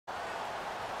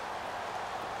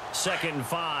2nd and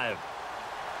 5.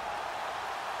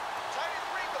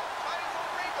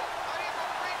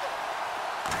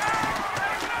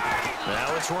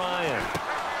 Now it's Ryan.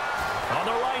 On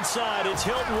the right side, it's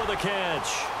Hilton with a catch.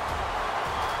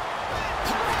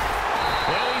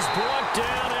 And he's brought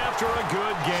down after a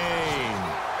good gain.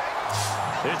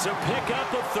 It's a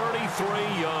pickup of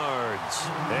 33 yards.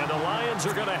 And the Lions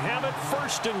are going to have it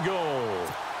 1st and goal.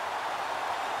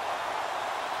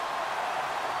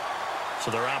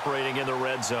 So they're operating in the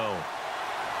red zone.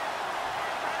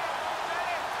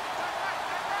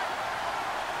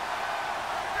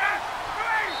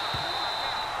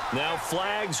 Now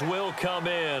flags will come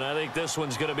in. I think this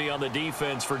one's going to be on the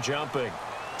defense for jumping.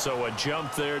 So a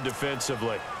jump there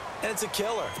defensively. And it's a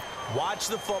killer. Watch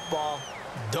the football.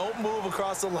 Don't move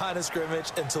across the line of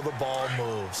scrimmage until the ball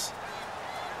moves.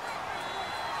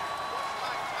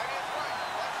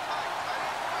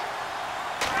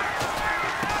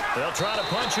 They'll try to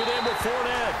punch it in with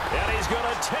Fournette. And he's going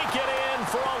to take it in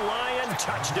for a Lion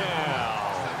touchdown.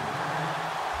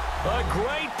 A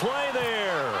great play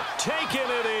there. Taking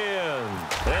it in.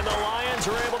 And the Lions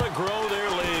are able to grow their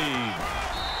lead.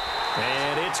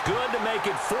 And it's good to make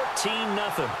it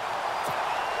 14-0.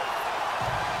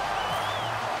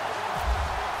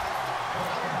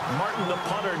 Martin, the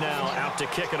punter, now out to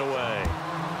kick it away.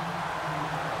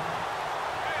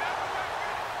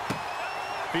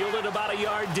 Fielded about a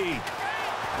yard deep.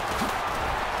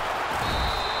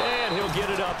 And he'll get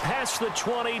it up past the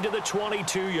 20 to the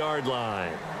 22-yard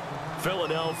line.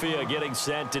 Philadelphia getting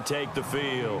set to take the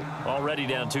field. Already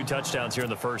down 2 touchdowns here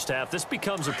in the first half. This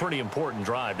becomes a pretty important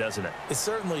drive, doesn't it? It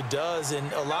certainly does,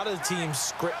 and a lot of teams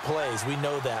script plays. We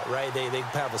know that, right? They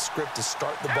have a script to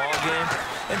start the ball game,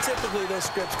 and typically those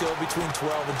scripts go between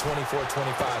 12 and 24,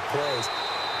 25 plays.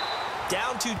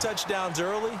 Down 2 touchdowns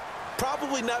early,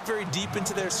 probably not very deep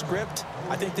into their script.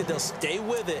 I think that they'll stay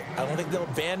with it. I don't think they'll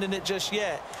abandon it just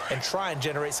yet and try and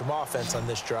generate some offense on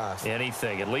this drive.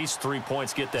 Anything. At least 3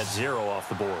 points, get that 0 off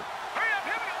the board.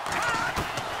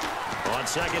 On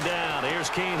 2nd down, here's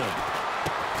Keenum.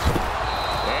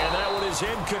 And that one is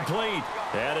incomplete.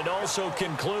 And it also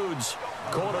concludes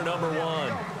quarter number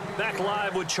 1. Back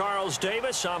live with Charles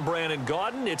Davis. I'm Brandon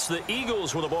Gaudin. It's the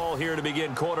Eagles with the ball here to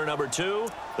begin quarter number 2.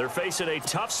 They're facing a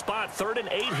tough spot, 3rd and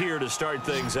 8 here to start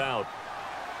things out.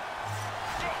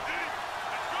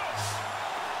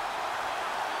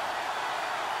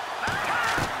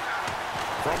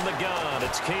 From the gun,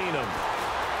 it's Keenum.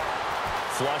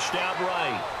 Flushed out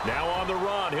right. Now on the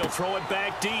run. He'll throw it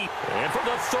back deep. And for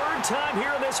the 3rd time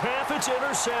here in this half, it's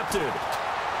intercepted.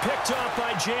 Picked up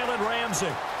by Jalen Ramsey.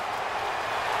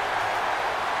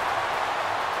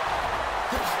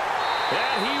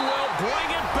 And he will bring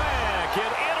it back.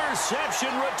 An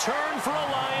interception return for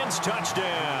a Lions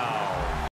touchdown.